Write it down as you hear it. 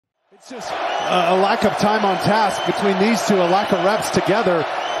It's just a lack of time on task between these two, a lack of reps together.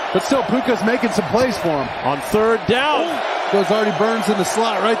 But still, Puka's making some plays for him. On third down. Goes Artie Burns in the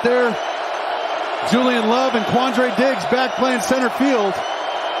slot right there. Julian Love and Quandre Diggs back playing center field.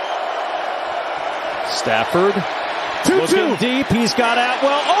 Stafford. Tutu. Looking deep. He's got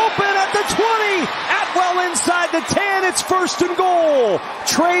Atwell open at the 20. Atwell inside the 10. It's first and goal.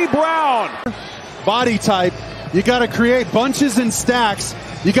 Trey Brown. Body type. You got to create bunches and stacks.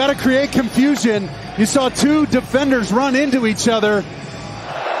 You got to create confusion. You saw two defenders run into each other.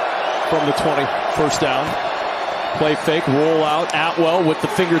 From the 20, first down. Play fake, roll out. Atwell with the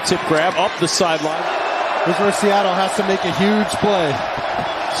fingertip grab up the sideline. Here's where Seattle has to make a huge play.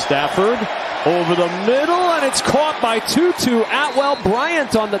 Stafford over the middle, and it's caught by Tutu. Atwell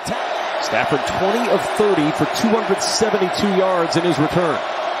Bryant on the tap. Stafford 20 of 30 for 272 yards in his return.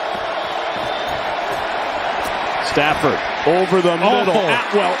 Stafford over the middle.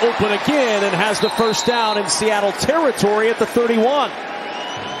 Atwell open again and has the first down in Seattle territory at the 31.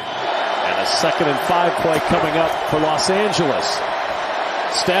 And a 2nd and 5 play coming up for Los Angeles.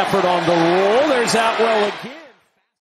 Stafford on the roll. There's Atwell again.